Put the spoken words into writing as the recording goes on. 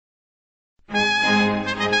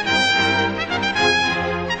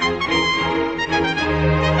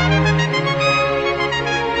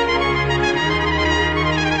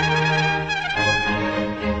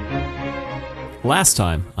Last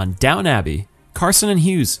time on Down Abbey, Carson and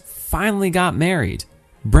Hughes finally got married.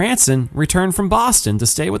 Branson returned from Boston to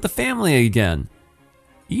stay with the family again.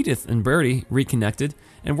 Edith and Bertie reconnected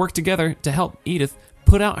and worked together to help Edith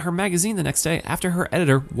put out her magazine the next day after her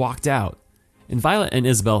editor walked out. And Violet and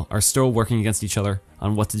Isabel are still working against each other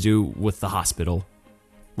on what to do with the hospital.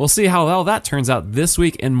 We'll see how all that turns out this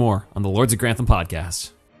week and more on the Lords of Grantham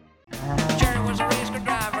podcast. Jerry was a race car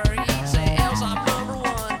driver, he'd say, else I'm number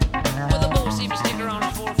one. With a bull CB sticker on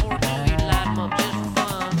his 442, he'd light 'em up just for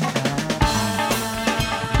fun.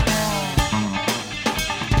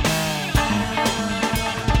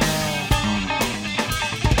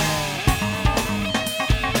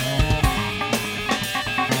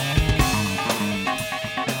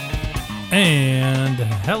 And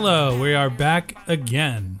hello, we are back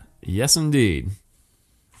again. Yes, indeed.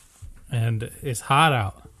 And it's hot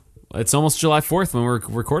out. It's almost July 4th when we're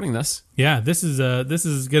recording this. Yeah, this is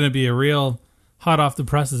going to be a real hot off the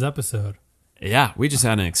presses episode. Yeah, we just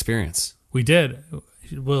had an experience. We did.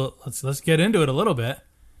 Well, let's get into it a little bit.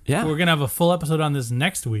 Yeah. We're going to have a full episode on this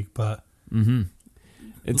next week, but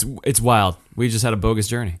It's wild. We just had a bogus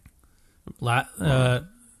journey. Actually,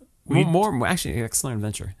 excellent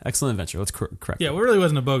adventure. Excellent adventure. Let's correct. Yeah, it really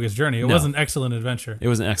wasn't a bogus journey. It was an excellent adventure. It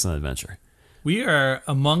was an excellent adventure. We are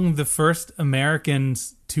among the first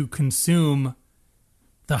Americans to consume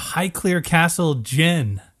the Highclere Castle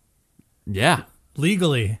gin Yeah.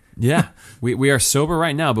 legally. Yeah. we are sober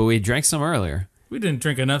right now, but we drank some earlier. We didn't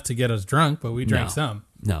drink enough to get us drunk, but we drank No. some.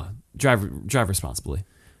 No. Drive responsibly.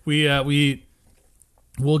 We'll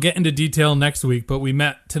get into detail next week, but we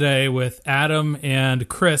met today with Adam and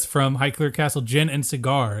Chris from Highclere Castle Gin and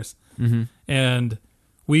Cigars. Mm-hmm. And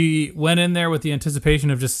we went in there with the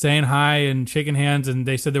anticipation of just saying hi and shaking hands, and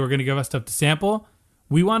they said they were going to give us stuff to sample.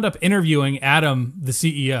 We wound up interviewing Adam, the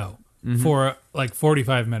CEO, for like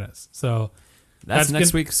 45 minutes. So That's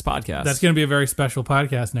next week's podcast. That's going to be a very special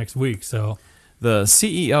podcast next week. So the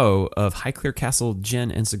CEO of Highclere Castle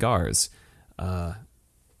Gin and Cigars,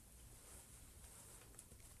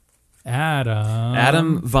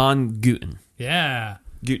 Adam von Guten. Yeah.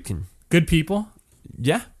 Gutkin. Good people.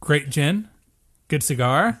 Yeah. Great gin. Good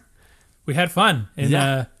cigar. We had fun.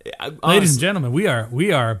 And ladies and gentlemen, we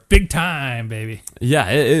are big time, baby. Yeah,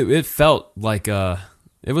 it felt like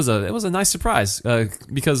it was a nice surprise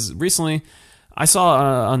because recently I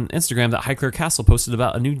saw on Instagram that Highclere Castle posted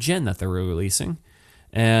about a new gin that they were releasing,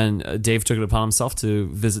 and Dave took it upon himself to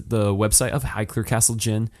visit the website of Highclere Castle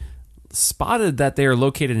Gin. Spotted that they are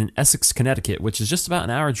located in Essex, Connecticut, which is just about an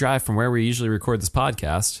hour drive from where we usually record this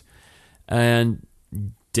podcast. And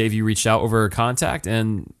Dave, you reached out over a contact,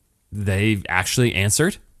 and they actually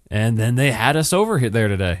answered, and then they had us over there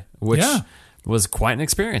today, which was quite an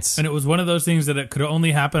experience. And it was one of those things that it could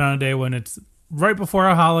only happen on a day when it's right before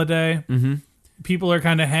a holiday. Mm-hmm. People are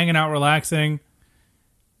kind of hanging out, relaxing.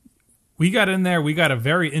 We got in there. We got a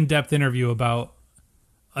very in-depth interview about.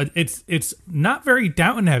 It's not very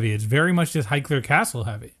Downton heavy. It's very much just Highclere Castle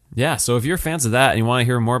heavy. Yeah, so if you're fans of that and you want to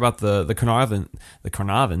hear more about the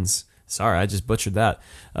Carnarvons, sorry, I just butchered that.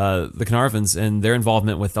 The Carnarvons and their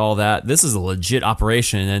involvement with all that. This is a legit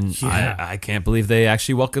operation, and I can't believe they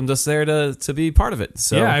actually welcomed us there to be part of it.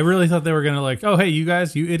 So yeah, I really thought they were going to like, oh, hey, you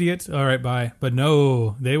guys, you idiots. All right, bye. But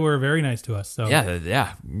no, they were very nice to us. So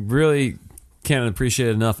yeah, really can't appreciate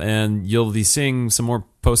it enough. And you'll be seeing some more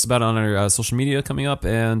posts about it on our social media coming up,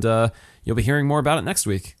 and you'll be hearing more about it next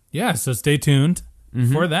week. Yeah, so stay tuned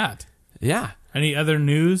for that. Yeah. Any other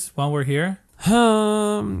news while we're here?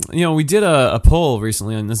 We did a poll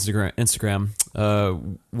recently on Instagram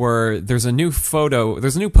where there's a new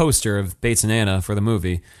poster of Bates and Anna for the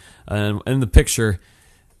movie, and in the picture,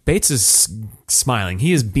 Bates is smiling.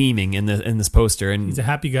 He is beaming in this poster, and He's a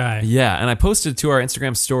happy guy. Yeah, and I posted to our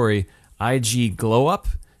Instagram story IG glow up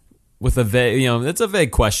with a vague, it's a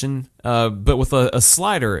vague question, but with a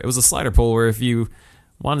slider. It was a slider poll where if you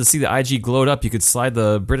wanted to see the IG glowed up, you could slide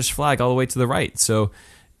the British flag all the way to the right. So,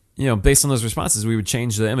 based on those responses, we would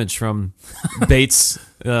change the image from Bates,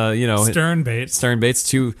 Stern Bates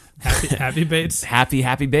to happy Bates.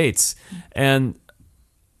 Happy Bates. And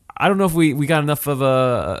I don't know if we got enough of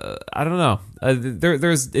I don't know.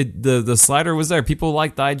 The slider was there. People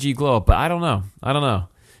liked the IG glow up, but I don't know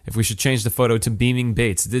if we should change the photo to beaming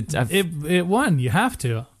Bates. It won. You have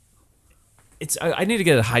to. I need to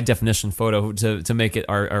get a high definition photo to make it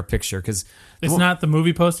our picture, because it's not the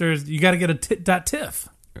movie posters. You got to get a .tiff.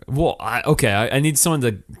 Well, I need someone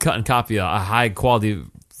to cut and copy a high quality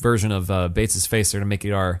version of Bates's face there to make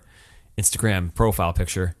it our Instagram profile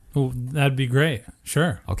picture. Well, that'd be great.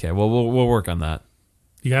 Sure. Okay. Well, we'll work on that.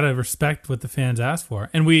 You got to respect what the fans ask for.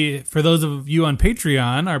 And for those of you on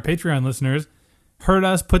Patreon, our Patreon listeners, heard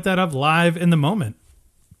us put that up live in the moment.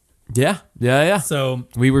 Yeah. So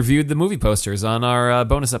We reviewed the movie posters on our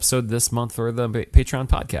bonus episode this month for the Patreon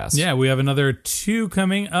podcast. yeah, we have another 2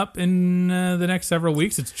 coming up in the next several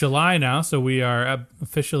weeks. It's July now, so we are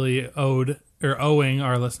officially owing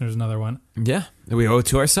our listeners another one. Yeah. We owe it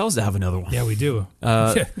to ourselves to have another one. Yeah, we do.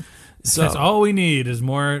 So That's all we need is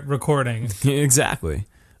more recording. Exactly.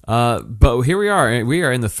 But here we are. We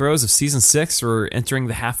are in the throes of season 6. We're entering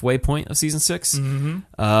the halfway point of season 6. Mm-hmm.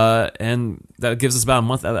 And that gives us about a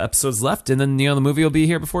month of episodes left. And then, the movie will be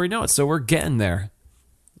here before you know it. So we're getting there.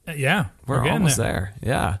 Yeah, We're getting almost there.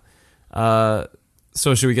 Yeah.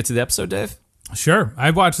 So should we get to the episode, Dave? Sure.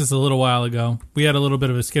 I watched this a little while ago. We had a little bit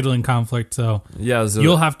of a scheduling conflict, so Yeah.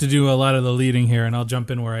 you'll have to do a lot of the leading here, and I'll jump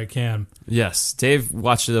in where I can. Yes. Dave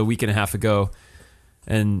watched it a week and a half ago.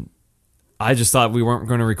 And I just thought we weren't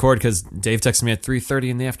going to record because Dave texted me at 3:30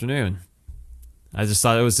 in the afternoon. I just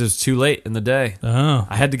thought it was just too late in the day. Oh,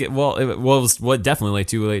 I had to get it was definitely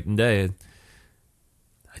too late in the day.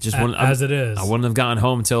 I just wouldn't, as it is. I wouldn't have gotten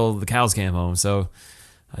home until the cows came home. So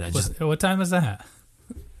I just What time is that?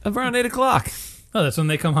 around 8:00 Oh, that's when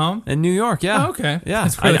they come home? in New York. Yeah. Oh, okay. Yeah.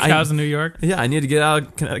 That's for the cows in New York. Yeah, I need to get out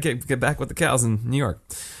of Connecticut, get back with the cows in New York.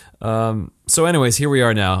 So anyways, here we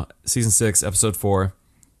are now, season 6, episode 4.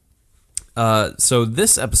 So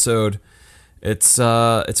this episode, it's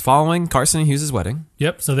following Carson and Hughes' wedding.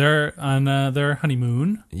 Yep, so they're on their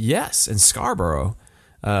honeymoon. Yes, in Scarborough.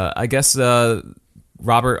 I guess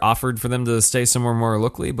Robert offered for them to stay somewhere more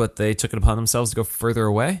locally, but they took it upon themselves to go further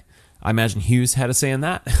away. I imagine Hughes had a say in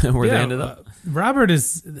that, where they ended up. Robert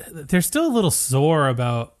they're still a little sore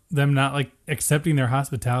about them not like accepting their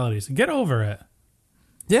hospitality, so get over it.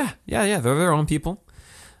 Yeah. They're their own people.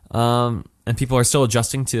 And people are still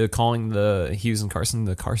adjusting to calling the Hughes and Carson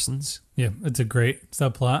the Carsons. Yeah, it's a great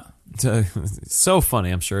subplot. It's so funny,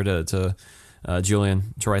 I'm sure, to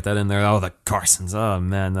Julian to write that in there. Oh, the Carsons. Oh,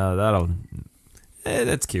 man,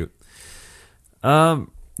 that's cute.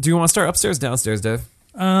 Do you want to start upstairs, downstairs, Dave?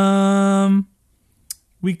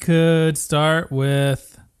 We could start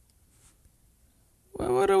with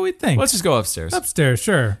what do we think? Let's just go upstairs. Upstairs,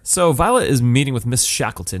 sure. So Violet is meeting with Miss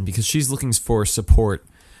Shackleton because she's looking for support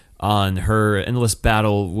on her endless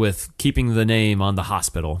battle with keeping the name on the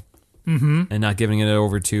hospital and not giving it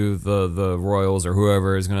over to the Royals or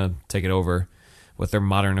whoever is going to take it over with their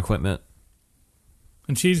modern equipment.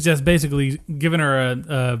 And she's just basically giving her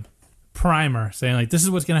a primer, saying like, "This is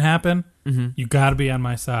what's going to happen. You got to be on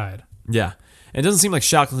my side." Yeah. It doesn't seem like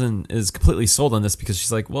Shackleton is completely sold on this because she's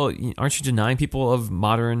like, well, aren't you denying people of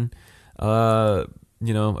modern, equipment?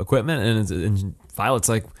 And Violet's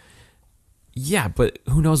like, yeah, but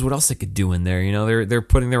who knows what else they could do in there? They're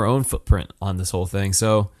putting their own footprint on this whole thing,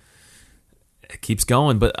 so it keeps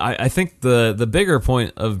going. But I think the bigger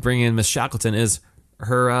point of bringing in Miss Shackleton is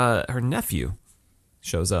her nephew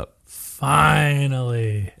shows up.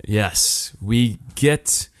 Finally, Yes, we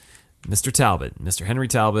get Mr. Talbot, Mr. Henry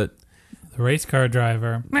Talbot. the race car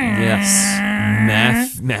driver.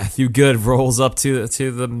 Yes, Matthew Good rolls up to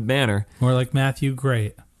the manor. More like Matthew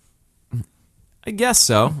Great. I guess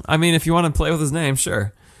so. I mean, if you want to play with his name,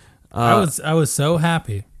 sure. I was so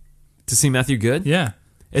happy. To see Matthew Good? Yeah.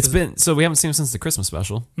 It's been, so we haven't seen him since the Christmas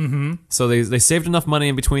special. Mm-hmm. So they saved enough money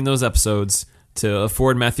in between those episodes to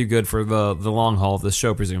afford Matthew Good for the long haul of this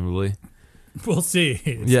show, presumably. We'll see.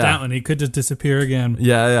 It's Yeah. that one. He could just disappear again.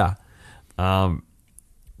 Yeah.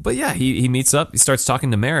 But yeah, he meets up. He starts talking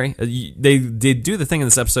to Mary. They do the thing in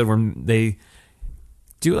this episode where they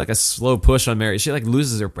do like a slow push on Mary. She like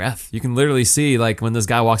loses her breath. You can literally see like when this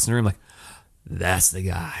guy walks in the room, like, that's the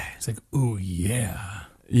guy. It's like, ooh, yeah.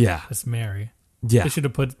 Yeah. That's Mary. Yeah. They should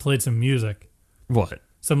have played some music. What?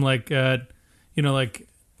 Some like, like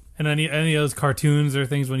in any of those cartoons or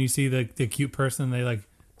things when you see the cute person, they like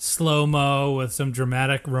slow-mo with some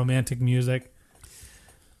dramatic romantic music.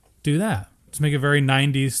 Do that. Just make it very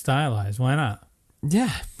 90s stylized. Why not?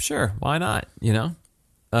 Yeah, sure. Why not?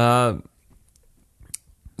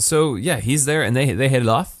 So yeah, he's there and they hit it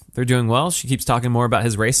off. They're doing well. She keeps talking more about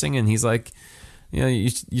his racing and he's like,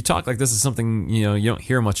 you talk like this is something, you don't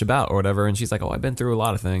hear much about or whatever. And she's like, oh, I've been through a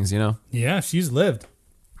lot of things, Yeah, she's lived.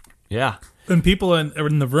 Yeah. And people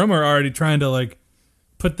in the room are already trying to like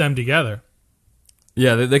put them together.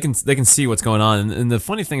 Yeah, they can see what's going on. And the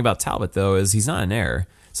funny thing about Talbot though is he's not an heir,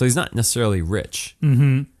 so he's not necessarily rich.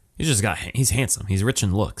 Mm-hmm. He's handsome. He's rich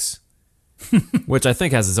in looks, which I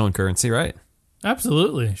think has its own currency, right?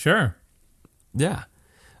 Absolutely, sure. Yeah.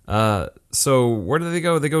 So where do they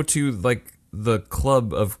go? They go to like the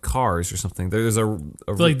club of cars or something. There's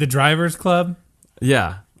Like the Drivers Club,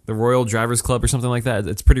 yeah, the Royal Drivers Club or something like that.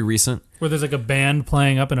 It's pretty recent. where there's like a band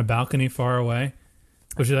playing up in a balcony far away.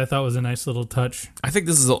 which I thought was a nice little touch. I think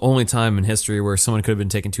this is the only time in history where someone could have been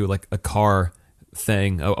taken to like a car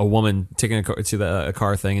thing, a woman taking a car to a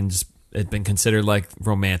car thing, and just it been considered like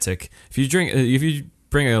romantic. If you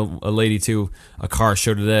bring a lady to a car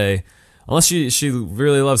show today, unless she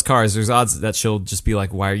really loves cars, there's odds that she'll just be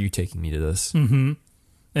like, "Why are you taking me to this?" Mm-hmm.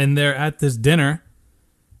 And they're at this dinner,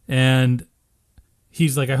 and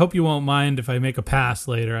he's like, "I hope you won't mind if I make a pass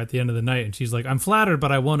later at the end of the night." And she's like, "I'm flattered,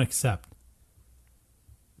 but I won't accept."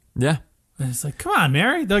 Yeah. And it's like, come on,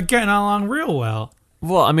 Mary, they're getting along real well.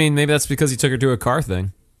 Well, I mean, maybe that's because he took her to a car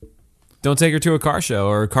thing. Don't take her to a car show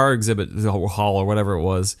or a car exhibit hall or whatever it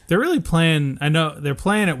was. They're really playing. I know they're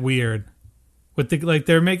playing it weird. With the like,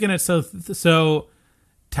 they're making it so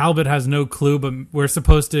Talbot has no clue, but we're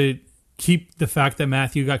supposed to keep the fact that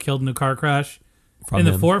Matthew got killed in a car crash in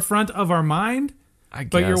the forefront of our mind. I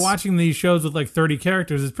guess. But you're watching these shows with like 30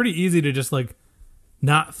 characters. It's pretty easy to just like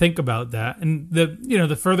not think about that. And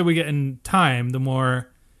the further we get in time, the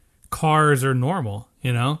more cars are normal.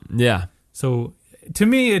 Yeah. So to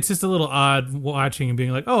me, it's just a little odd watching and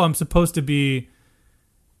being like, oh, I'm supposed to be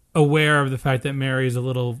aware of the fact that Mary is a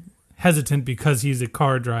little hesitant because he's a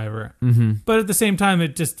car driver. Mm-hmm. But at the same time,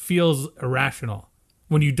 it just feels irrational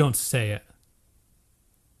when you don't say it.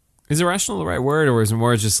 Is irrational the right word, or is it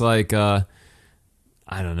more just like, I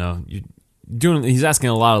don't know, he's asking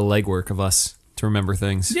a lot of legwork of us to remember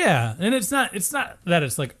things. Yeah, and it's not that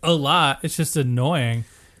it's like a lot, it's just annoying.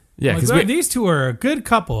 Yeah, because these two are a good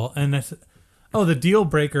couple, and the deal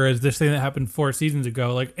breaker is this thing that happened 4 seasons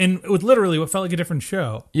ago, like, and with literally what felt like a different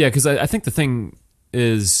show. Yeah, because I think the thing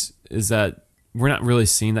is that we're not really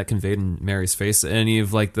seeing that conveyed in Mary's face, any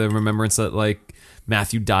of like the remembrance that like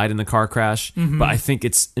Matthew died in the car crash. Mm-hmm. But I think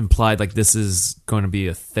it's implied like this is going to be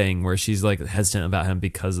a thing where she's like hesitant about him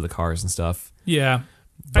because of the cars and stuff. Yeah,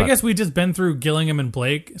 but I guess we just been through Gillingham and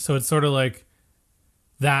Blake, so it's sort of like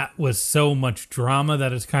that was so much drama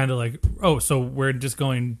that it's kind of like, oh, so we're just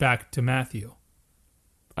going back to Matthew.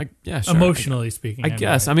 Yeah, sure. Emotionally speaking, I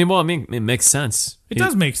guess. I mean, it makes sense. It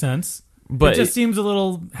does make sense, but it just seems a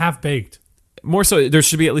little half-baked. More so, there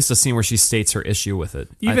should be at least a scene where she states her issue with it.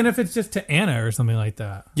 Even if it's just to Anna or something like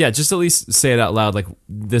that. Yeah, just at least say it out loud, like,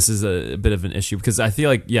 this is a bit of an issue. Because I feel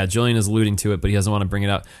like, yeah, Julian is alluding to it, but he doesn't want to bring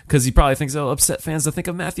it out. Because he probably thinks it'll upset fans to think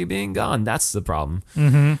of Matthew being gone. That's the problem.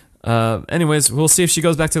 Mm-hmm. Anyways, we'll see if she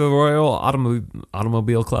goes back to the Royal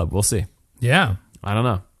Automobile Club. We'll see. Yeah. I don't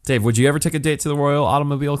know. Dave, would you ever take a date to the Royal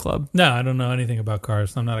Automobile Club? No, I don't know anything about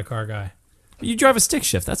cars. I'm not a car guy. You drive a stick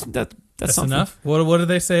shift. That's something. Enough. What do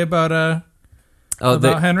they say about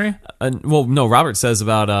Henry? Well, no. Robert says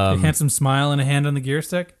about a handsome smile and a hand on the gear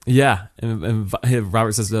stick. Yeah, and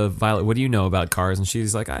Robert says to Violet, "What do you know about cars?" And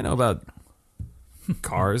she's like, "I know about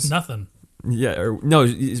cars." Nothing. Yeah, or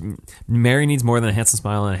no. Mary needs more than a handsome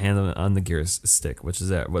smile and a hand on the gear stick, which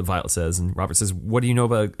is what Violet says. And Robert says, "What do you know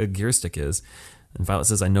about a gear stick is?" And Violet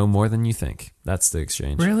says, "I know more than you think." That's the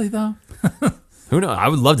exchange. Really though? Who knows? I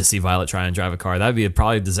would love to see Violet try and drive a car. That'd be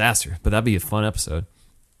probably a disaster, but that'd be a fun episode.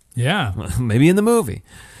 Yeah. Maybe in the movie.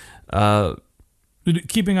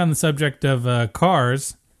 Keeping on the subject of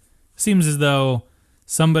cars, seems as though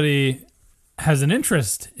somebody has an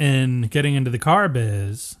interest in getting into the car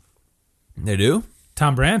biz. They do?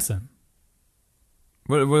 Tom Branson.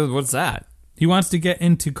 What's that? He wants to get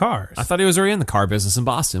into cars. I thought he was already in the car business in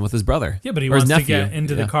Boston with his brother. Yeah, but he or his wants to nephew. get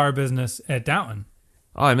into the car business at Downton.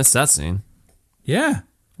 Oh, I missed that scene. Yeah.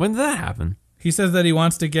 When did that happen? He says that he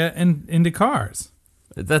wants to get into cars.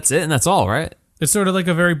 That's it, and that's all, right? It's sort of like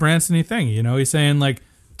a very Branson-y thing, He's saying, like,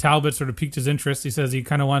 Talbot sort of piqued his interest. He says he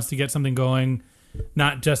kind of wants to get something going,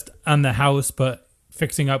 not just on the house, but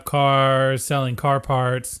fixing up cars, selling car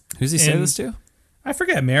parts. Who's he say this to? I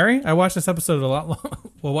forget, Mary. I watched this episode a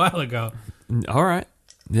while ago. All right.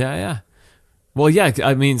 Yeah. Well, yeah,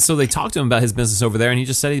 I mean, so they talked to him about his business over there, and he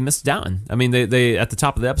just said he missed Downton. I mean, they at the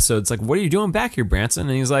top of the episode, it's like, what are you doing back here, Branson?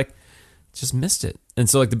 And he's like, just missed it. And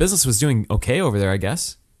so, like, the business was doing okay over there, I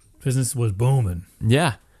guess. Business was booming.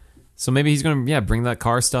 Yeah. So maybe he's going to, bring that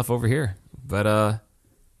car stuff over here. But, all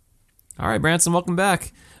right, Branson, welcome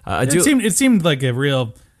back. It seemed like a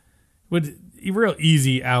real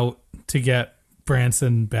easy out to get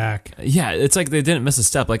Branson back. Yeah, it's like they didn't miss a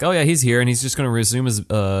step. Like, oh, yeah, he's here, and he's just going to resume his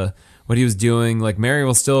what he was doing. Like, Mary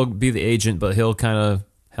will still be the agent, but he'll kind of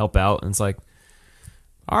help out. And it's like,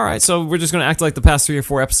 all right, so we're just going to act like the past 3 or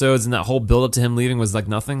 4 episodes and that whole build-up to him leaving was like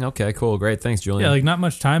nothing? Okay, cool, great, thanks, Julian. Yeah, like not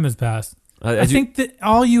much time has passed. I think that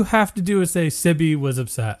all you have to do is say Sibby was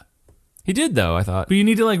upset. He did, though, I thought. But you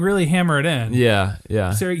need to, like, really hammer it in. Yeah.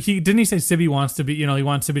 So didn't he say Sibby wants to be, he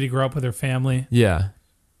wants Sibby to grow up with her family? Yeah.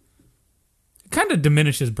 It kind of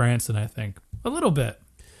diminishes Branson, I think. A little bit.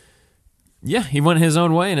 Yeah, he went his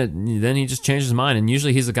own way, and then he just changed his mind. And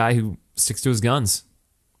usually he's a guy who sticks to his guns.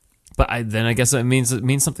 But I guess it means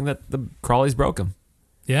something that the Crawleys broke him.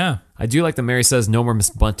 Yeah. I do like that Mary says no more Miss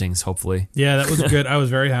Buntings, hopefully. Yeah, that was good. I was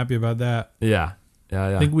very happy about that. Yeah.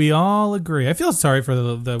 I think we all agree. I feel sorry for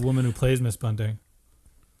the woman who plays Miss Bunting.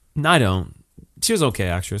 No, I don't. She was okay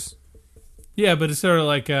actress. Yeah, but it's sort of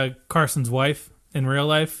like Carson's wife in real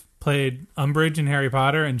life played Umbridge in Harry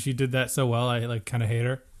Potter, and she did that so well, I like kind of hate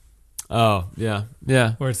her. Oh, yeah.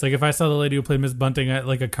 Yeah. Where it's like if I saw the lady who played Miss Bunting at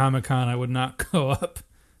like a Comic-Con, I would not go up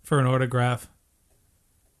for an autograph.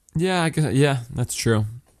 Yeah, that's true.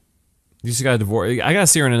 You just got to divorce. I got to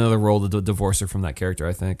see her in another role to divorce her from that character,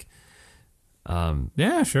 I think.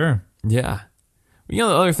 Yeah, sure. Yeah. You know,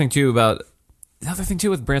 the other thing too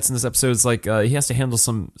with Branson this episode is like he has to handle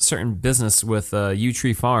some certain business with Yew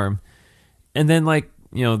Tree Farm, and then like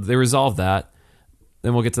they resolve that.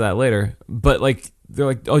 Then we'll get to that later. But like they're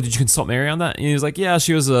like, oh, did you consult Mary on that? And he was like, yeah,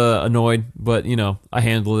 she was annoyed, but I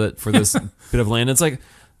handled it for this bit of land. It's like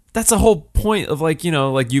that's the whole point of like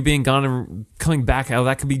like you being gone and coming back. How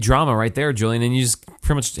that could be drama right there, Julian, and you just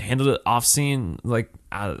pretty much handled it off scene. Like,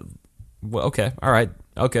 well, okay, all right,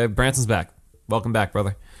 okay, Branson's back. Welcome back,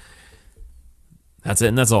 brother. That's it,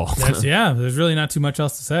 and that's all. Yeah, there's really not too much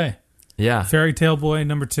else to say. Yeah. Fairy Tale Boy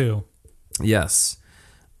number 2. Yes.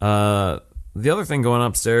 The other thing going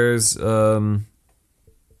upstairs, there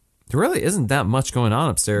really isn't that much going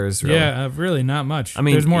on upstairs. Really. Yeah, really not much. I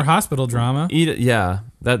mean, there's more hospital drama.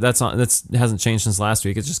 That's hasn't changed since last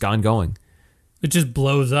week. It's just ongoing. It just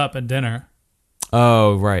blows up at dinner.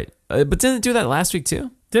 Oh, right. But didn't it do that last week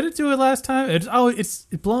too? Did it do it last time? It's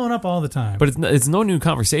blowing up all the time. But it's no new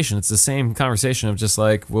conversation. It's the same conversation of just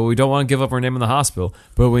like, well, we don't want to give up our name in the hospital,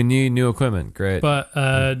 but we need new equipment. Great. But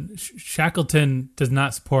Shackleton does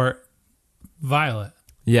not support Violet.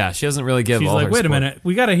 Yeah, she doesn't really give. She's all like, her wait support. a minute,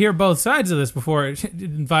 we got to hear both sides of this before.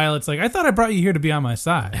 And Violet's like, I thought I brought you here to be on my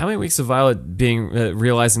side. How many weeks of Violet being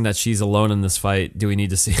realizing that she's alone in this fight do we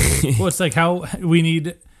need to see? Well, it's like how we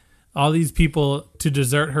need all these people to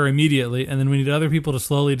desert her immediately, and then we need other people to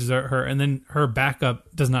slowly desert her, and then her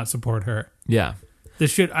backup does not support her. Yeah.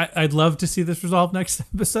 This should. I'd love to see this resolved next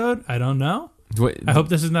episode. I don't know. Wait, I hope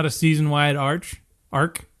this is not a season-wide arc.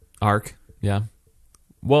 Yeah.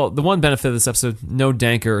 Well, the one benefit of this episode, no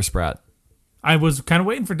Danker or Spratt. I was kind of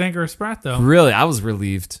waiting for Danker or Spratt, though. Really, I was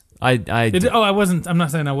relieved. I wasn't. I'm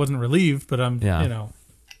not saying I wasn't relieved, but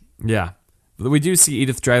Yeah. We do see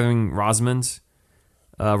Edith driving Rosamond.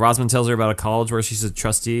 Rosamond tells her about a college where she's a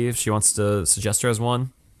trustee if she wants to suggest her as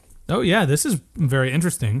one. Oh, yeah, this is very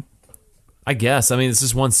interesting. I guess. I mean, it's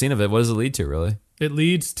just one scene of it. What does it lead to, really? It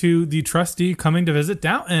leads to the trustee coming to visit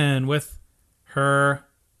Downton with her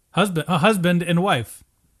husband and wife.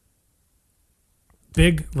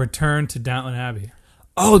 Big return to Downton Abbey.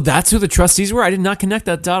 Oh, that's who the trustees were? I did not connect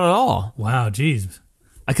that dot at all. Wow, geez.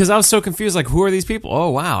 Because I was so confused. Like, who are these people? Oh,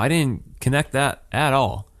 wow. I didn't connect that at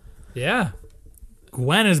all. Yeah.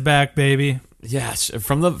 Gwen is back, baby. Yeah,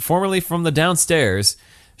 formerly from the downstairs.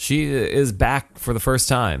 She is back for the first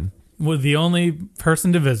time. With the only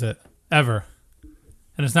person to visit ever.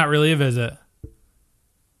 And it's not really a visit.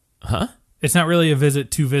 Huh? It's not really a visit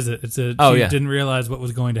to visit. It's she didn't realize what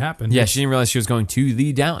was going to happen. Yeah, she didn't realize she was going to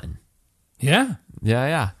the Downton. Yeah.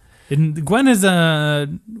 Yeah. And Gwen is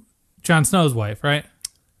Jon Snow's wife, right?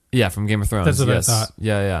 Yeah, from Game of Thrones. That's what yes. I thought.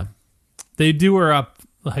 Yeah. They do her up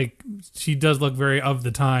like she does look very of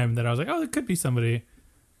the time that I was like, oh, it could be somebody.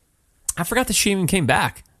 I forgot that she even came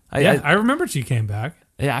back. I remember she came back.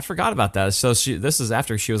 Yeah, I forgot about that. So this is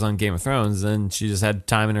after she was on Game of Thrones, and she just had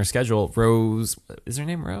time in her schedule. Rose, is her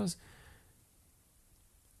name Rose?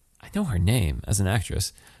 I know her name as an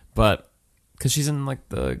actress, but because she's in like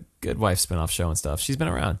the Good Wife spinoff show and stuff, she's been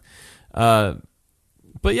around.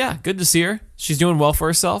 But yeah, good to see her. She's doing well for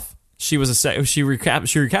herself. She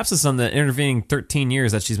recaps us on the intervening 13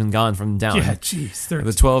 years that she's been gone from Downton. Yeah, jeez, 13.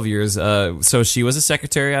 The 12 years. So she was a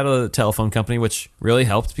secretary out of the telephone company, which really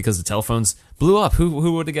helped because the telephones blew up.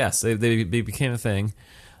 Who would have guessed? They became a thing.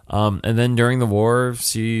 And then during the war,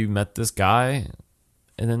 she met this guy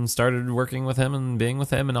and then started working with him and being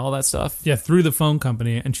with him and all that stuff. Yeah, through the phone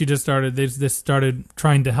company. And she just started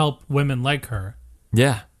trying to help women like her.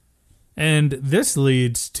 Yeah. And this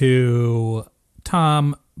leads to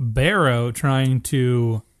Tom Barrow trying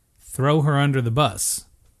to throw her under the bus.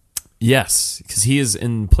 Yes, because he is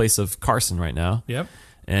in place of Carson right now. Yep.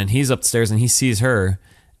 And he's upstairs and he sees her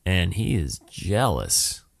and he is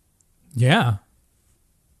jealous. Yeah.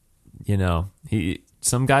 You know,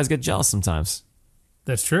 some guys get jealous sometimes.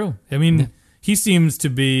 That's true. I mean, he seems to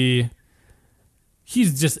be...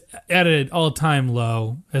 He's just at an all-time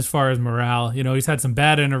low as far as morale. You know, he's had some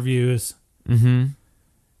bad interviews.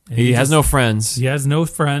 Mm-hmm. He has no friends. He has no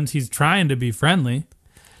friends. He's trying to be friendly.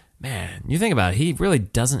 Man, you think about it, he really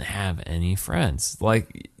doesn't have any friends.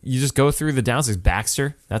 Like, you just go through the downstairs.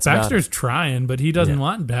 Baxter, that's about it. Baxter's trying, but he doesn't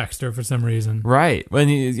want Baxter for some reason. Right.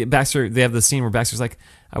 Baxter, they have the scene where Baxter's like,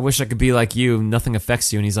 I wish I could be like you. Nothing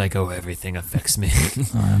affects you. And he's like, oh, everything affects me.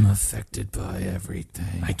 I'm affected by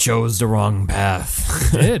everything. I chose the wrong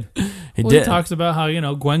path. He did. He He did. talks about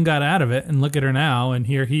how, Gwen got out of it, and look at her now, and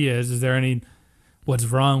here he is. Is there any what's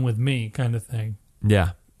wrong with me kind of thing?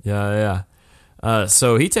 Yeah.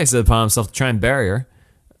 So he takes it upon himself to try and bury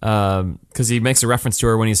her. Because he makes a reference to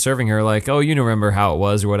her when he's serving her, like, oh, you remember how it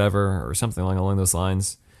was or whatever, or something along those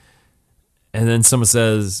lines. And then someone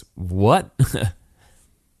says, what?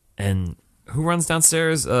 And who runs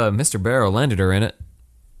downstairs? Mr. Barrow landed her in it.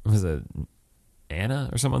 Was it Anna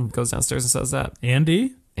or someone goes downstairs and says that?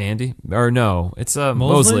 Andy? Or no, it's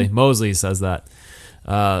Mosley. Mosley says that.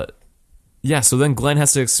 Yeah, so then Glenn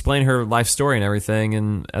has to explain her life story and everything,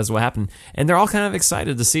 and as what happened. And they're all kind of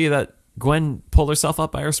excited to see that Gwen pulled herself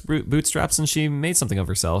up by her bootstraps and she made something of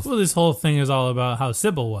herself. Well, this whole thing is all about how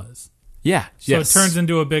Sybil was. Yeah. So it turns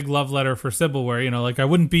into a big love letter for Sybil where, like, I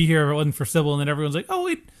wouldn't be here if it wasn't for Sybil. And then everyone's like,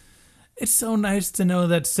 oh, it's so nice to know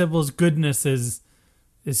that Sybil's goodness is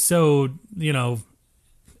so,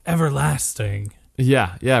 everlasting.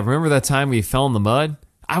 Yeah. Remember that time we fell in the mud?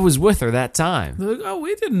 I was with her that time. They're like, oh,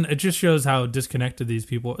 we didn't. It just shows how disconnected these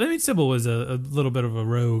people. I mean, Sybil was a little bit of a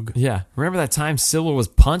rogue. Yeah. Remember that time Sybil was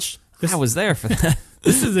punched? I was there for that.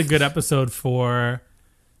 This is a good episode for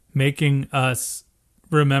making us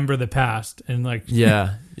remember the past and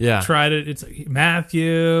Yeah. try to. It's like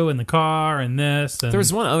Matthew and the car and this. And There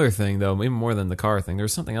was one other thing though, even more than the car thing. There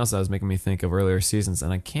was something else that was making me think of earlier seasons,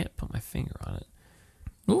 and I can't put my finger on it.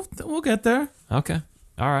 We'll get there. Okay.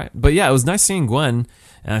 All right. But yeah, it was nice seeing Gwen,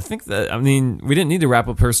 and I think that we didn't need to wrap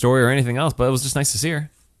up her story or anything else, but it was just nice to see her.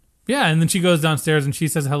 Yeah, and then she goes downstairs and she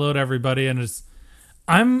says hello to everybody, and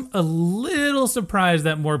I'm a little surprised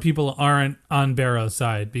that more people aren't on Barrow's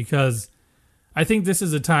side because I think this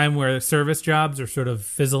is a time where service jobs are sort of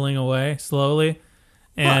fizzling away slowly.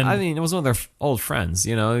 And Well, it was one of their old friends.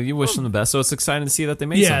 You wish them the best, so it's exciting to see that they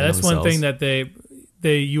made something. Yeah, that's of one themselves. thing that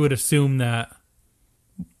they you would assume that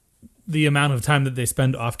the amount of time that they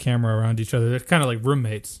spend off camera around each other, they're kind of like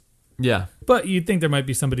roommates. Yeah. But you'd think there might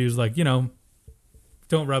be somebody who's like, don't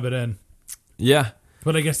rub it in. Yeah.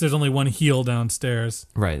 But I guess there's only one heel downstairs.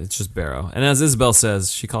 Right. It's just Barrow, and as Isabel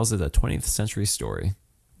says, she calls it a 20th century story.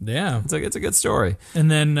 Yeah. It's a good story. And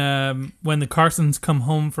then when the Carsons come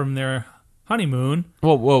home from their honeymoon.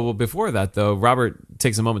 Well, before that, though, Robert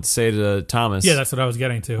takes a moment to say to Thomas. Yeah, that's what I was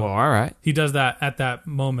getting to. Well, all right. He does that at that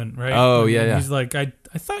moment, right? Oh, And yeah. He's like, I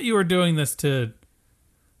thought you were doing this to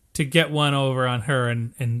get one over on her,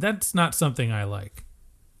 and that's not something I like.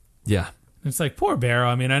 Yeah. It's like, poor Barrow.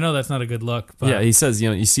 I mean, I know that's not a good look, but Yeah, he says,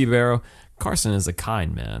 you see, Barrow, Carson is a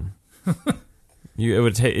kind man. It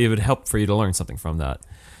would help for you to learn something from that.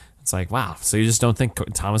 It's like, wow, so you just don't think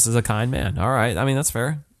Thomas is a kind man. All right. That's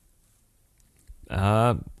fair.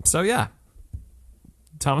 So, yeah.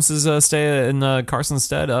 Thomas's stay in Carson's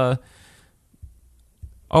stead,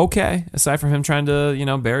 okay, aside from him trying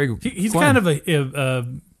to, bury he's Gwen. kind of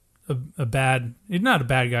a bad, he's not a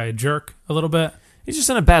bad guy, a jerk a little bit. He's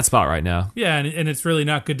just in a bad spot right now. Yeah, and it's really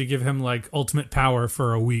not good to give him like ultimate power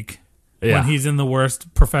for a week Yeah. when he's in the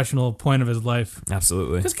worst professional point of his life.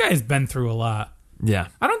 Absolutely. This guy's been through a lot. Yeah.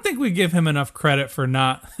 I don't think we give him enough credit for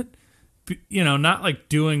not, not like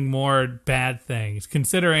doing more bad things,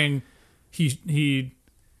 considering he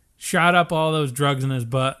shot up all those drugs in his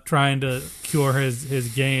butt trying to cure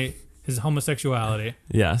his homosexuality,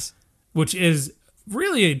 Yes. which is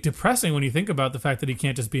really depressing when you think about the fact that he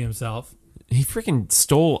can't just be himself. He freaking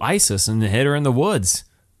stole Isis and hid her in the woods.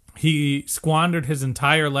 He squandered his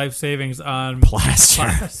entire life savings on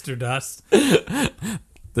Plaster. dust.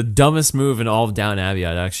 The dumbest move in all of Downton Abbey,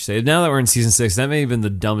 I'd actually say. Now that we're in season 6, that may have been the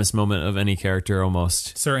dumbest moment of any character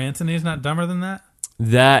almost. Sir Anthony's not dumber than that.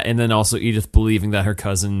 That, and then also Edith believing that her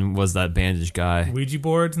cousin was that bandage guy. Ouija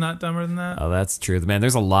board's not dumber than that. Oh, that's true. Man,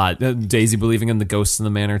 there's a lot. Daisy believing in the ghosts in the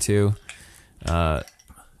manor, too.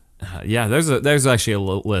 Yeah, there's actually a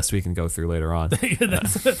list we can go through later on.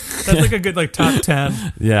 That's like a good like top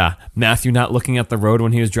 10. Yeah. Matthew not looking at the road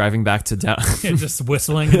when he was driving back to down. Yeah, just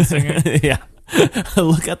whistling and singing. Yeah.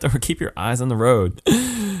 Look at keep your eyes on the road.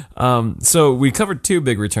 So we covered 2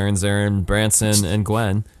 big returns there in Branson and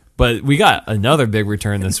Gwen, but we got another big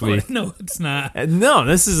return this week. No, it's not. No,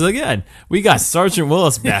 this is again. We got Sergeant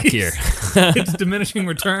Willis back here. It's diminishing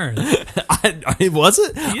returns. Was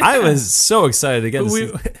it? Yeah. I was so excited to get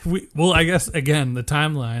this. Well, I guess again the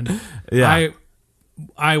timeline. Yeah.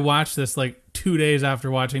 I watched this like 2 days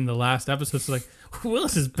after watching the last episode. So like,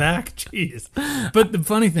 Willis is back. Jeez. But the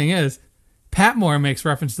funny thing is, Patmore makes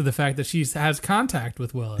reference to the fact that she has contact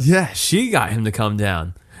with Willis. Yeah, she got him to come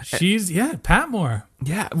down. Patmore.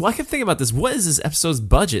 Yeah, well, I kept thinking about this. What is this episode's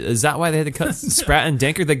budget? Is that why they had to cut Spratt and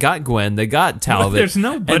Denker? They got Gwen, they got Talbot. There's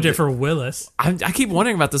no budget And for Willis. I keep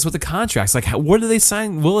wondering about this with the contracts. Like, what do they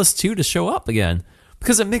sign Willis to show up again?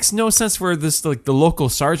 Because it makes no sense for this, like, the local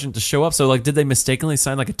sergeant to show up. So, like, did they mistakenly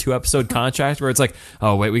sign like a 2-episode contract where it's like,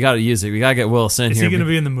 oh wait, we got to use it. We got to get Willis in Is here. he going to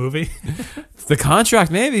be in the movie? The contract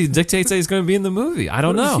maybe dictates that he's going to be in the movie. I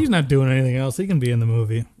don't know. He's not doing anything else. He can be in the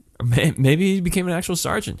movie. Maybe he became an actual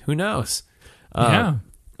sergeant. Who knows? Yeah.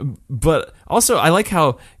 But also, I like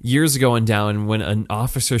how years ago in Downton, when an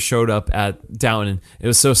officer showed up at Downton, it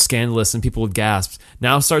was so scandalous and people would gasp.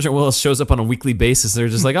 Now Sergeant Willis shows up on a weekly basis. They're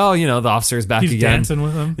just like, oh, the officer is back He's again. dancing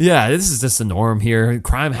with him. Yeah, this is just the norm here.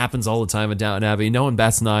 Crime happens all the time at Downton Abbey. No one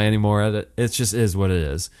bats an eye anymore at it. It just is what it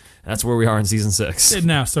is. That's where we are in season 6. And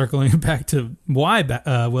now circling back to why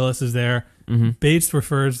Willis is there, Bates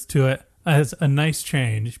refers to it as a nice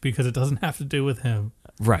change because it doesn't have to do with him.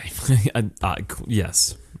 Right.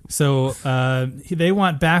 Yes. So they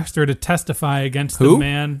want Baxter to testify against Who? the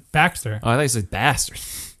man. Baxter. Oh, I thought you said bastard.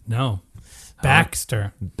 No.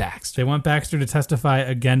 Baxter. Baxter. They want Baxter to testify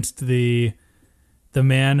against the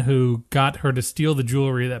man who got her to steal the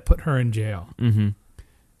jewelry that put her in jail.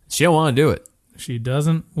 She don't want to do it. She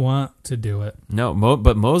doesn't want to do it. No,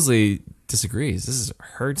 but Mosley disagrees. This is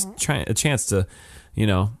her a chance to,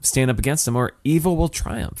 stand up against him, or evil will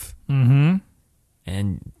triumph. Mm-hmm.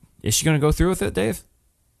 And is she going to go through with it, Dave?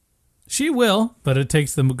 She will, but it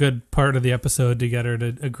takes them a good part of the episode to get her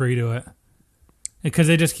to agree to it. Because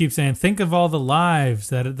they just keep saying, think of all the lives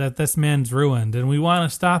that this man's ruined, and we want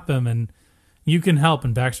to stop him, and you can help.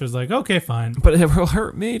 And Baxter's like, okay, fine. But it will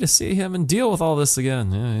hurt me to see him and deal with all this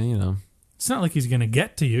again. Yeah, It's not like he's going to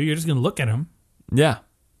get to you. You're just going to look at him. Yeah.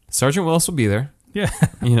 Sergeant Willis will be there. Yeah.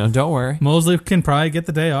 Don't worry. Mosley can probably get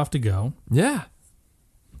the day off to go. Yeah.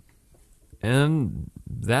 And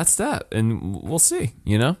that's that. And we'll see,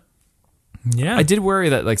 Yeah. I did worry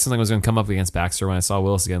that like something was going to come up against Baxter when I saw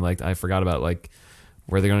Willis again. Like I forgot about like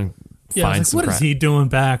where they're going to I was find like, some what is crap. he doing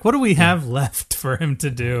back? What do we have left for him to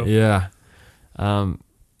do? Yeah. But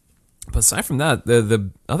aside from that, the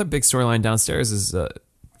other big storyline downstairs is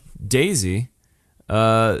Daisy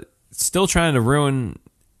still trying to ruin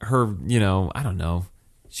her, I don't know.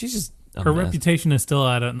 She's just Her reputation is still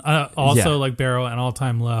at like Barrow, an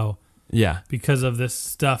all-time low. Yeah. Because of this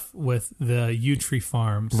stuff with the yew tree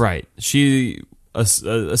farms. Right. She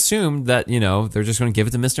assumed that, they're just going to give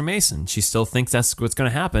it to Mr. Mason. She still thinks that's what's going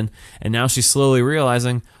to happen. And now she's slowly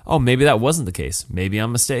realizing, oh, maybe that wasn't the case. Maybe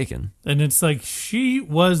I'm mistaken. And it's like she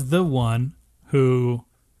was the one who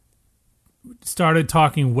started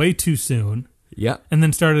talking way too soon. Yeah. And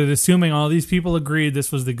then started assuming all these people agreed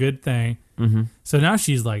this was the good thing. Mm-hmm. So now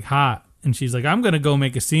she's like hot. And she's like, I'm going to go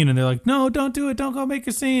make a scene. And they're like, no, don't do it. Don't go make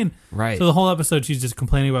a scene. Right. So the whole episode, she's just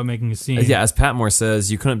complaining about making a scene. Yeah, as Patmore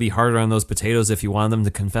says, you couldn't be harder on those potatoes if you wanted them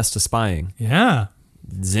to confess to spying. Yeah.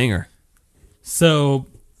 Zinger. So,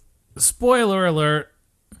 spoiler alert,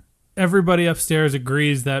 everybody upstairs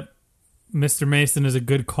agrees that Mr. Mason is a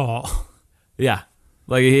good call. Yeah.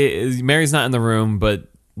 Like, Mary's not in the room, but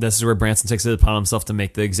this is where Branson takes it upon himself to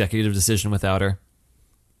make the executive decision without her.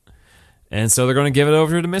 And so they're going to give it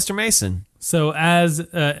over to Mr. Mason. So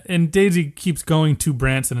and Daisy keeps going to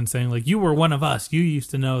Branson and saying, like, you were one of us. You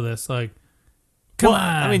used to know this. Like, come on.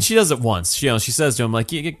 I mean, she does it once. She says to him,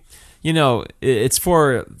 like, it's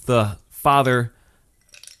for the father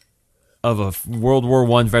of a World War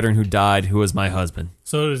I veteran who died, who was my husband.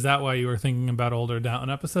 So is that why you were thinking about older Downton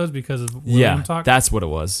episodes? Because of William talk? That's what it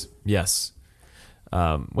was. Yes.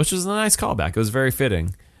 Which was a nice callback. It was very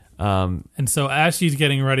fitting. And so as she's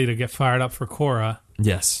getting ready to get fired up for Cora,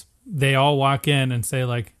 yes, they all walk in and say,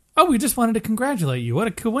 like, oh, we just wanted to congratulate you. What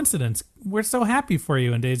a coincidence. We're so happy for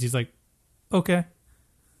you. And Daisy's like, okay.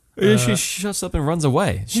 She shuts up and runs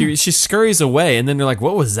away. She scurries away, and then they're like,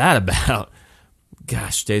 what was that about?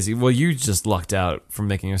 Gosh, Daisy, well, you just lucked out from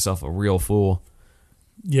making yourself a real fool.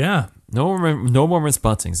 Yeah. No more Miss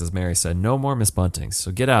Buntings, as Mary said. No more Miss Buntings.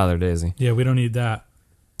 So get out of there, Daisy. Yeah, we don't need that.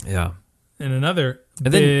 Yeah. And another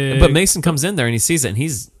but Mason comes in there and he sees it, and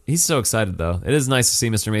he's so excited though. It is nice to see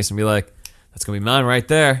Mr. Mason be like, "That's gonna be mine right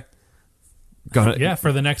there." Yeah,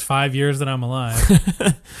 for the next 5 years that I'm alive.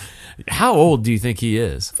 How old do you think he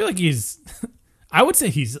is? I feel like I would say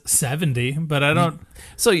he's 70, but I don't.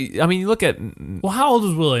 So I mean, you look at Well, how old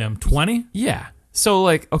was William? 20. yeah. So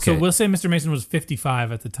like okay, So we'll say Mr. Mason was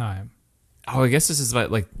 55 at the time. I guess this is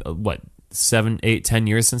about like what 7, 8, 10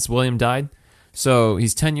 years since William died. So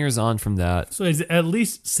he's 10 years on from that. So he's at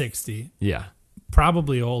least 60, Yeah.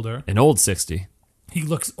 probably older. An old 60. He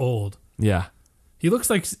looks old. Yeah. He looks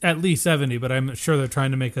like at least 70, but I'm sure they're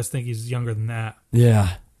trying to make us think he's younger than that.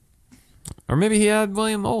 Yeah. Or maybe he had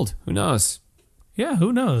William old. Who knows? Yeah,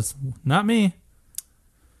 who knows? Not me.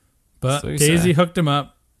 But So you Daisy say. hooked him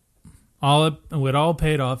up. It all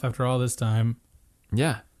paid off after all this time.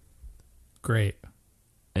 Yeah. Great.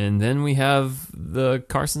 And then we have the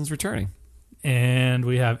Carsons returning. And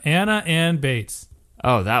we have Anna and Bates.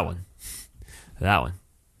 Oh, that one. That one.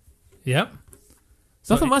 Yep.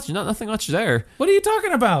 So, Nothing much there. what are you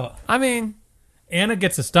talking about? I mean, Anna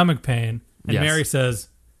gets a stomach pain, and Yes. Mary says,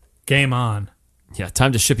 "Game on." yeah,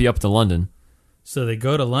 time to ship you up to London. So they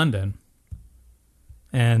go to London,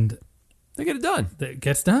 and They get it done. it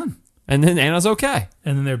gets done. And then Anna's okay.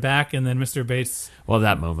 And then they're back, and then Mr. Bates Well,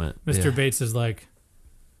 that moment. Mr. Yeah. Bates is like,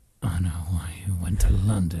 "I know why you went to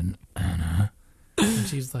London, Anna." And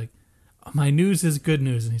she's like, "My news is good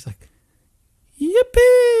news." And he's like,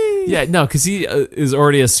 "Yippee!" Yeah, no, because he is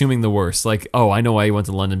already assuming the worst. Like, oh, I know why he went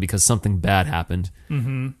to London because something bad happened.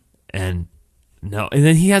 Mm-hmm. And no, and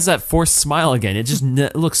then he has that forced smile again. It just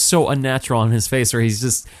looks so unnatural on his face, where he's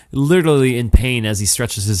just literally in pain as he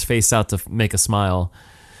stretches his face out to make a smile.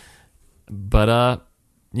 But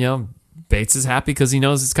Bates is happy because he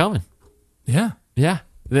knows it's coming. Yeah. Yeah,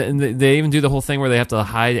 and they even do the whole thing where they have to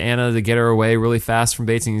hide Anna to get her away really fast from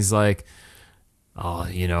Bates, and he's like, "Oh,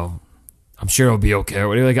 I'm sure it'll be okay."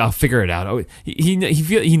 Or like, "I'll figure it out." Oh,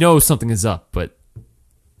 he knows something is up, but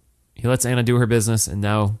he lets Anna do her business, and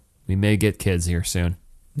now we may get kids here soon.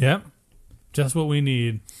 Yep. Just what we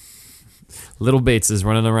need. Little Bates is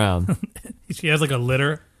running around. She has like a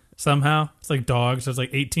litter somehow. It's like dogs. There's like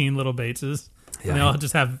 18 little Bateses. Yeah. And they all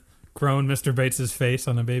just have grown Mr. Bates's face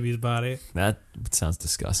on a baby's body. That sounds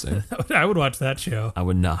disgusting. I would watch that show. I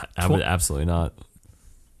would not. I would absolutely not.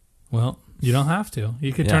 Well, you don't have to.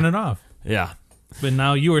 You could Yeah. turn it off. Yeah, But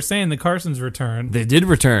now you were saying the Carsons returned. they did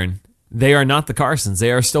return. They are not the Carsons.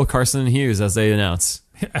 They are still Carson and Hughes, as they announce.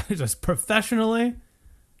 Just professionally.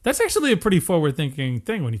 That's actually a pretty forward-thinking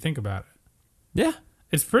thing when you think about it. Yeah.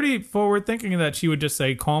 It's pretty forward-thinking that she would just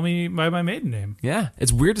say, "Call me by my maiden name." Yeah,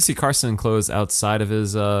 it's weird to see Carson in clothes outside of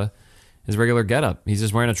his regular getup. He's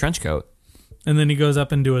just wearing a trench coat. And then he goes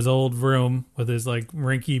up into his old room with his like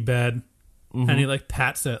rinky bed, and he like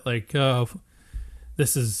pats it like, "Oh,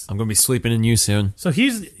 this is." I'm gonna be sleeping in you soon. So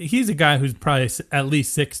he's a guy who's probably at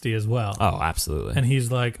least 60 as well, Oh, absolutely. and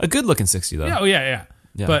he's like, A good-looking 60 though. "Yeah, oh yeah."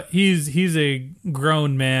 Yeah. But he's a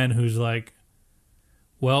grown man who's like,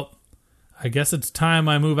 "Well, I guess it's time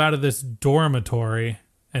I move out of this dormitory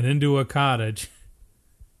and into a cottage."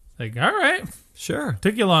 Like, all right, Sure.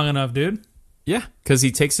 took you long enough, dude. Yeah, because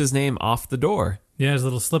he takes his name off the door. Yeah, his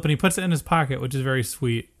little slip, and he puts it in his pocket, which is very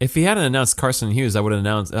sweet. If he hadn't announced Carson and Hughes, I would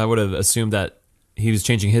have assumed that he was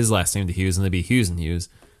changing his last name to Hughes, and they'd be Hughes and Hughes.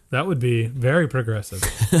 That would be very progressive.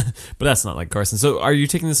 But that's not like Carson. So, are you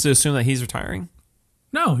taking this to assume that he's retiring?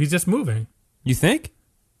 No, he's just moving. You think?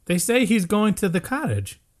 They say he's going to the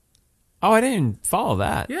cottage. Oh, I didn't follow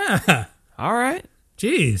that. Yeah. All right.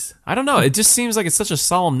 Jeez. I don't know. It just seems like it's such a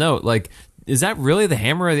solemn note. Like, is that really the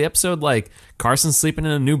hammer of the episode? Like, Carson sleeping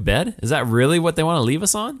in a new bed? Is that really what they want to leave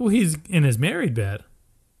us on? Well, he's in his married bed.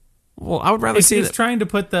 Well, I would rather He's, see he's that. trying to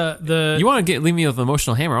put the You want to leave me with an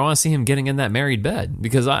emotional hammer? I want to see him getting in that married bed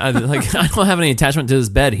because I don't have any attachment to his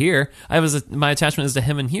bed here. My attachment is to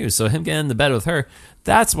him and Hughes. So him getting in the bed with her,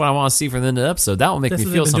 that's what I want to see for the end of the episode. That will make That's me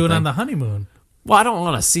what feel they've been something. doing on the honeymoon. Well, I don't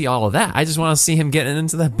want to see all of that. I just want to see him getting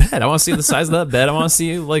into that bed. I want to see the size of that bed. I want to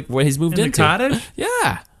see like what he's moved In the into. cottage?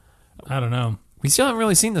 Yeah, I don't know. we still haven't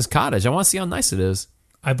really seen this cottage. I want to see how nice it is.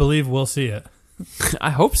 I believe we'll see it. I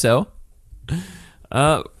hope so.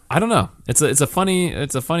 I don't know. It's a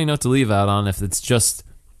funny note to leave out on if it's just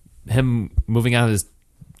him moving out of his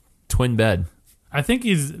twin bed. I think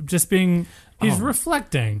he's just being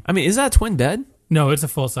reflecting. I mean, is that a twin bed? No, it's a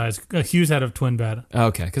full size. Hughes had a twin bed.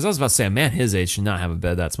 Okay, because I was about to say a man his age should not have a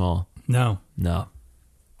bed that small. No. No.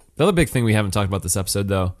 The other big thing we haven't talked about this episode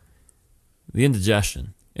though, the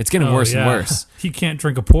indigestion. It's getting worse and worse. He can't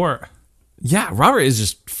drink a port. Yeah, Robert is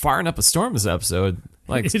just firing up a storm this episode.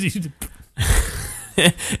 Like, if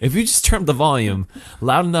you just turn up the volume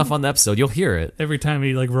loud enough on the episode, you'll hear it. Every time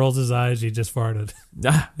he like rolls his eyes, he just farted.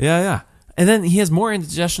 Yeah. And then he has more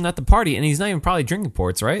indigestion at the party, and he's not even probably drinking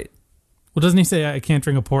ports, right? Well, doesn't he say I can't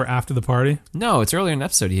drink a port after the party? No, it's earlier in the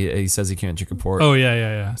episode. He says he can't drink a port. Oh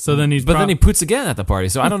yeah. So then he's But then he poots again at the party,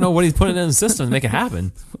 so I don't know what he's putting in the system to make it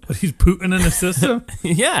happen. he's pooting in the system.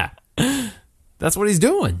 Yeah. That's what he's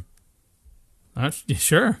doing.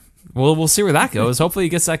 Sure. Well, we'll see where that goes. Hopefully, he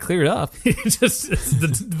gets that cleared up. Just it's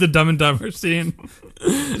the Dumb and Dumber scene.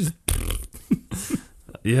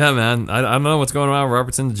 Yeah, man. I don't know what's going on with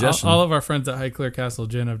Robert's indigestion. All of our friends at Highclere Castle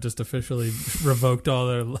Gin have just officially revoked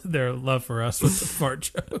all their love for us with the fart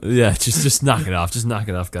joke. Yeah, just knock it off. Just knock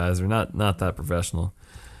it off, guys. We're not that professional.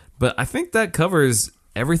 But I think that covers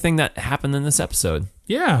everything that happened in this episode.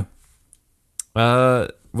 Yeah.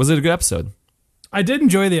 Was it a good episode? I did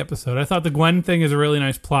enjoy the episode. I thought the Gwen thing is a really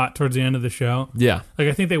nice plot towards the end of the show. Yeah. Like,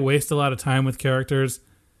 I think they waste a lot of time with characters.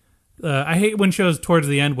 I hate when shows towards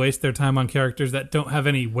the end waste their time on characters that don't have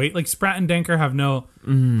any weight. Like, Spratt and Denker have no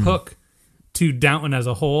hook to Downton as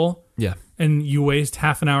a whole. Yeah. And you waste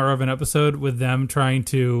half an hour of an episode with them trying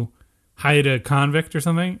to hide a convict or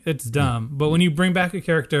something. It's dumb. But when you bring back a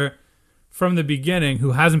character from the beginning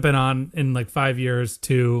who hasn't been on in like 5 years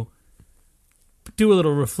to do a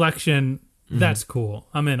little reflection, that's cool.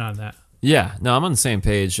 I'm in on that. Yeah. No, I'm on the same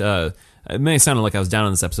page. It may have sounded like I was down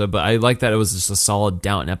on this episode, but I like that it was just a solid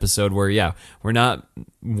Downton episode where, yeah, we're not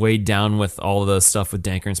weighed down with all the stuff with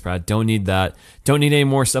Danker and Spratt. Don't need that. Don't need any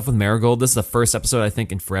more stuff with Marigold. This is the first episode, I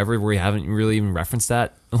think, in forever where we haven't really even referenced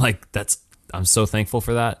that. Like, I'm so thankful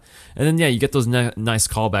for that. And then, yeah, you get those nice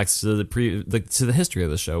callbacks to the history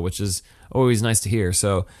of the show, which is always nice to hear.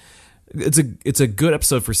 So it's a good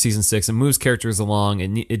episode for season 6. It moves characters along,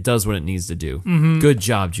 and it does what it needs to do. Good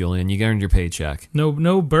job, Julian. You earned your paycheck.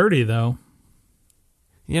 No Birdie though.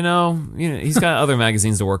 You know, he's got other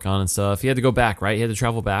magazines to work on and stuff. He had to go back, right? He had to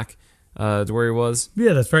travel back to where he was.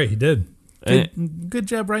 Yeah, that's right. He did. Good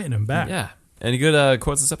job writing him back. Yeah. Any good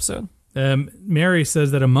quotes this episode? Mary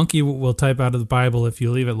says that a monkey will type out of the Bible if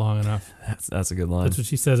you leave it long enough. That's a good line. That's what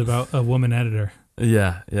she says about a woman editor.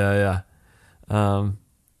 Yeah.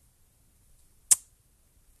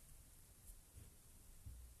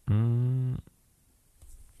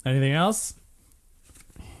 Anything else?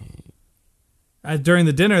 During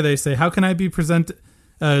the dinner, they say, how can I be presented...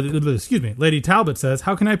 excuse me. Lady Talbot says,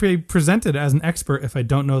 how can I be presented as an expert if I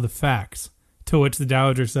don't know the facts? To which the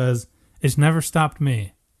Dowager says, it's never stopped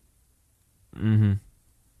me. Mm-hmm.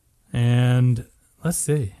 And let's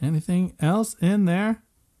see. Anything else in there?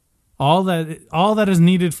 All that is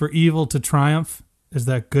needed for evil to triumph is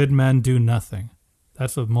that good men do nothing.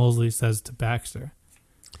 That's what Molesley says to Baxter.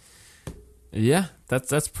 Yeah,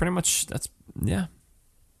 that's pretty much That's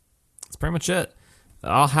pretty much it.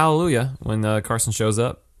 Oh, hallelujah when Carson shows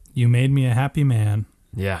up. You made me a happy man.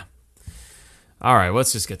 Yeah. All right,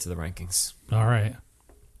 let's just get to the rankings. All right.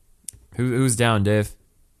 Who's down, Dave?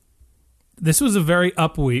 This was a very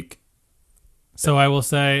up week. So I will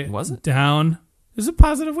say... Was it? Down. It was a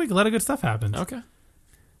positive week. A lot of good stuff happened. Okay.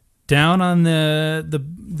 Down on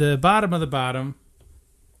the bottom of the bottom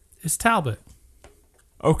is Talbot.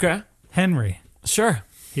 Okay. Henry. Sure.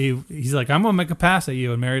 He's like, I'm going to make a pass at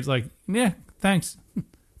you. And Mary's like, yeah, thanks.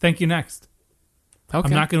 Thank you next. Okay.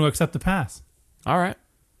 I'm not going to accept the pass. All right.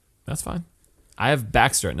 That's fine. I have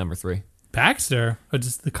Baxter at number 3. Baxter? Or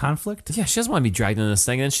just the conflict? Yeah, she doesn't want to be dragged into this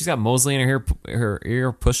thing. And then she's got Molesley in her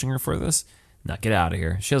ear pushing her for this. No, get out of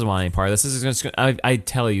here. She doesn't want any part of this. This is just, I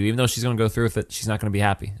tell you, even though she's going to go through with it, she's not going to be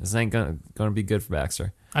happy. This ain't going to be good for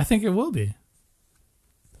Baxter. I think it will be.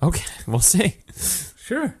 Okay, we'll see.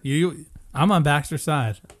 Sure. I'm on Baxter's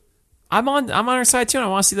side. I'm on her side too, and I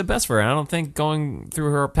want to see the best for her. And I don't think going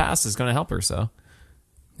through her past is going to help her. So,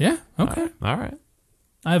 Yeah, okay. All right.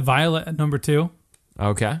 I have Violet at number 2.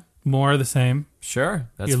 Okay. More of the same. Sure.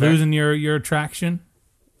 That's You're fair. losing your attraction.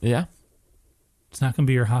 Yeah. It's not going to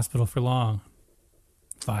be your hospital for long.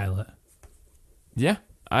 Violet. Yeah.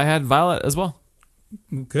 I had Violet as well.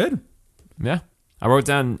 Good. Yeah. I wrote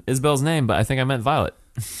down Isabel's name, but I think I meant Violet.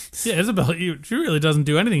 Yeah, Isabel, she really doesn't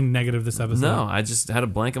do anything negative this episode. No, I just had a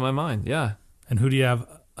blank in my mind. Yeah. And who do you have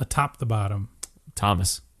atop the bottom?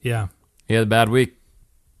 Thomas. Yeah. He had a bad week.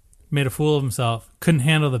 Made a fool of himself. Couldn't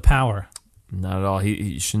handle the power. Not at all.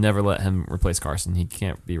 He should never let him replace Carson. He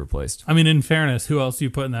can't be replaced. I mean, in fairness, who else do you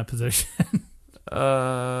put in that position?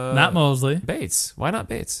 Not Molesley. Bates. Why not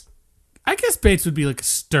Bates? I guess Bates would be like a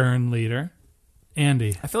stern leader.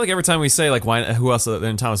 Andy. I feel like every time we say like why, who else other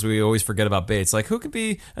than Thomas, we always forget about Bates. Like who could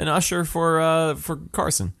be an usher for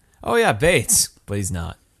Carson? Oh yeah, Bates, but he's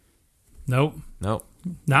not. Nope. Not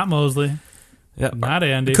Molesley. Yeah, Not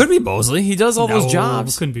Andy. It could be Molesley. He does all those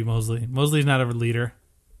jobs. Couldn't be Molesley. Mosley's not a leader.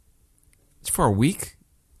 It's for a week.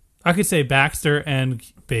 I could say Baxter and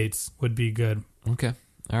Bates would be good. Okay.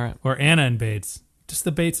 All right. Or Anna and Bates. Just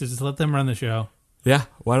the Bateses. Just let them run the show. Yeah.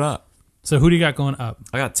 Why not? So who do you got going up?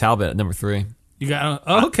 I got Talbot at number 3. You got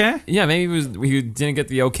okay. Yeah, maybe he didn't get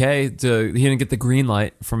the okay he didn't get the green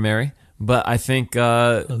light from Mary, but I think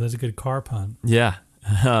Oh, that's a good car pun. yeah.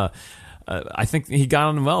 I think he got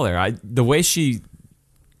on well there. The way she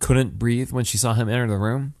couldn't breathe when she saw him enter the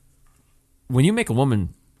room. When you make a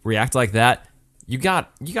woman react like that, you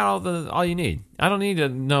got all you need. I don't need to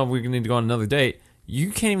know we're gonna need to go on another date.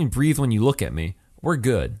 You can't even breathe when you look at me. We're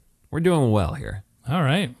good. We're doing well here. All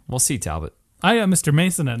right. We'll see, Talbot. I got Mr.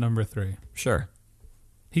 Mason at number 3. Sure.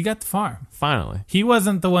 He got the farm. Finally. He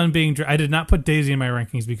wasn't the one being... I did not put Daisy in my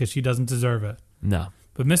rankings because she doesn't deserve it. No.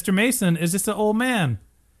 But Mr. Mason is just an old man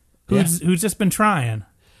who's just been trying.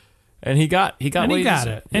 And he got And what he got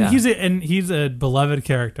deserved. it. And Yeah. he's a beloved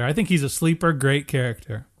character. I think he's a sleeper, great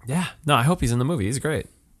character. Yeah. No, I hope he's in the movie. He's great.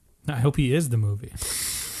 I hope he is the movie.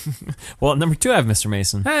 Well, at number 2, I have Mr.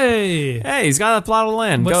 Mason. Hey! Hey, he's got a plot of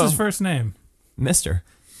land. What's Go. his first name? Mr.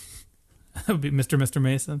 That would be Mr.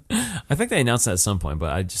 Mason. I think they announced that at some point,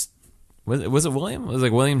 but I just... Was it William? Was it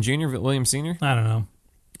like William Jr., William Sr.? I don't know.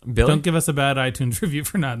 Billy? Don't give us a bad iTunes review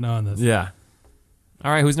for not knowing this. Yeah.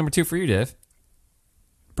 All right, who's number 2 for you, Dave?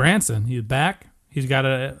 Branson, he's back. He's got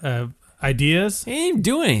ideas. He ain't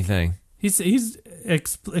doing anything. He's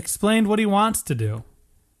explained what he wants to do,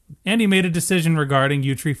 and he made a decision regarding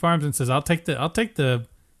U Tree Farms and says, "I'll take the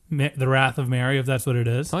wrath of Mary if that's what it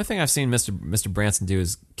is." The only thing I've seen Mr. Branson do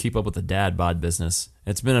is keep up with the dad bod business.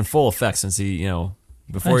 It's been in full effect since he,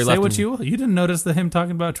 before he Say left. what you didn't notice him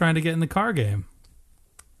talking about trying to get in the car game.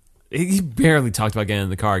 He barely talked about getting in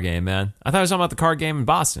the car game, man. I thought he was talking about the car game in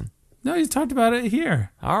Boston. No, he's talked about it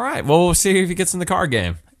here. All right, well, we'll see if he gets in the car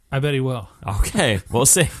game. I bet he will. Okay, we'll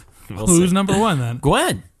see. Who's number 1 then?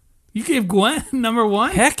 Gwen? You gave Gwen number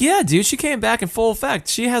 1? Heck yeah, dude. She came back in full effect.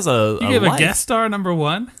 She has You gave life. a guest star number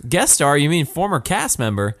 1? Guest star? You mean former cast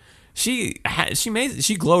member? She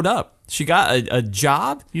glowed up. She got a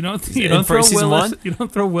job. You don't for throw season Willis. 1? You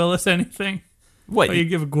don't throw Willis anything. What? But you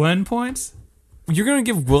give Gwen points? You're gonna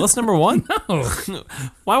give Willis number 1? No,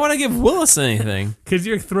 Why would I give Willis anything? because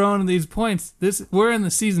you're throwing these points. We're in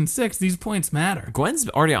the season 6. These points matter. Gwen's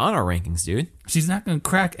already on our rankings, dude. She's not going to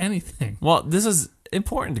crack anything. Well, this is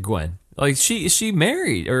important to Gwen. Like, is she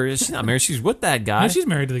married, or is she not married? She's with that guy. No, she's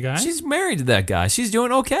married to the guy. She's married to that guy. She's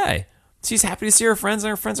doing okay. She's happy to see her friends, and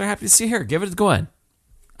her friends are happy to see her. Give it to Gwen.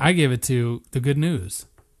 I gave it to the good news,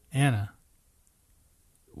 Anna.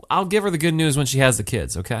 I'll give her the good news when she has the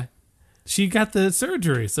kids. Okay. She got the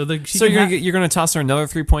surgery, so You're gonna toss her another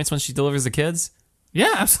 3 points when she delivers the kids?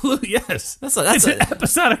 Yeah, absolutely, yes. That's It's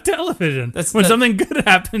episodic television. When something good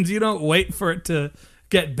happens, you don't wait for it to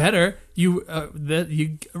get better. You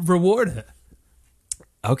reward it.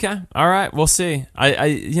 Okay. All right. We'll see.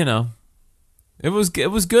 It was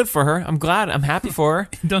good for her. I'm glad. I'm happy for her.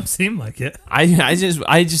 You don't seem like it. I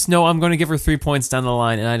just know I'm going to give her 3 points down the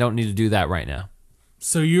line, and I don't need to do that right now.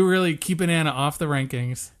 So you're really keeping Anna off the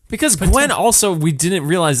rankings. Because Gwen also, we didn't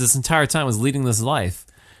realize this entire time, was leading this life.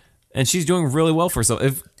 And she's doing really well for herself.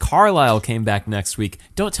 If Carlisle came back next week,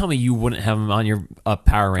 don't tell me you wouldn't have him on your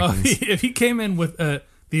power rankings. If he came in with the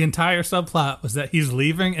entire subplot was that he's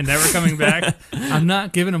leaving and never coming back, I'm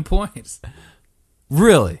not giving him points.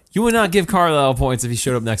 Really? You would not give Carlisle points if he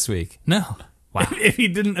showed up next week? No. Wow. If he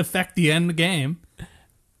didn't affect the end game,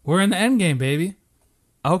 we're in the end game, baby.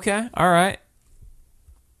 Okay. All right.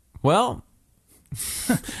 Well,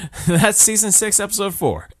 that's season 6, episode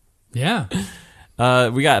 4. Yeah.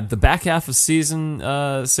 We got the back half of season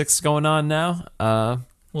 6 going on now.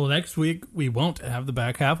 Well, next week we won't have the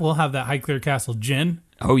back half. We'll have that Highclere Castle gin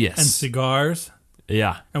Oh, yes. and cigars,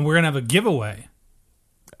 Yeah. and we're gonna have a giveaway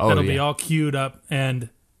Oh, that'll yeah. be all queued up and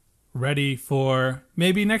ready for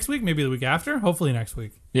maybe next week, maybe the week after. Hopefully next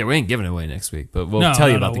week. Yeah, we ain't giving it away next week, but we'll tell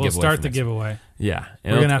you about the we'll giveaway. start for the next giveaway. week. Yeah.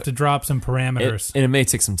 We're gonna have to drop some parameters. And it may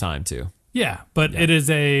take some time, too. Yeah, but it is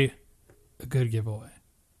a good giveaway.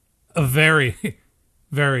 A very,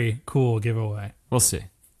 very cool giveaway. We'll see.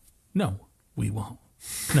 No, we won't.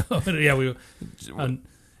 No, yeah, we.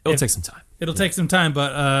 It'll take some time. It'll take some time,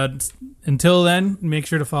 but until then, make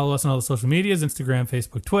sure to follow us on all the social medias: Instagram,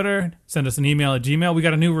 Facebook, Twitter. Send us an email at Gmail. We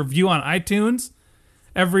got a new review on iTunes.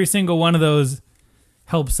 Every single one of those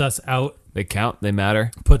helps us out. They count. They matter.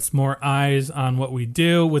 Puts more eyes on what we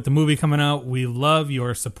do. With the movie coming out, we love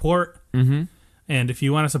your support. Mm-hmm. And if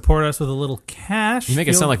you want to support us with a little cash... You make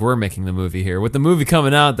it sound like we're making the movie here. With the movie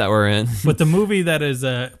coming out that we're in. with the movie that is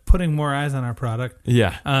putting more eyes on our product.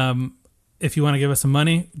 Yeah. If you want to give us some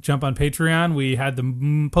money, jump on Patreon. We had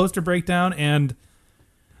the poster breakdown. And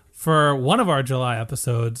for one of our July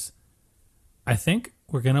episodes, I think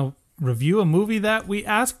we're going to review a movie that we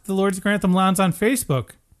asked the Lords of Grantham Lounge on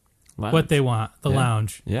Facebook Lounge. what they want. The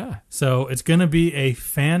Lounge. Yeah. So it's going to be a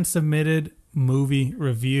fan-submitted movie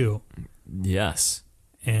review. Yes.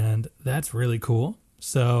 And that's really cool.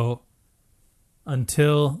 So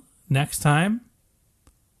until next time,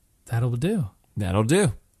 That'll do. That'll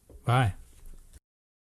do. Bye.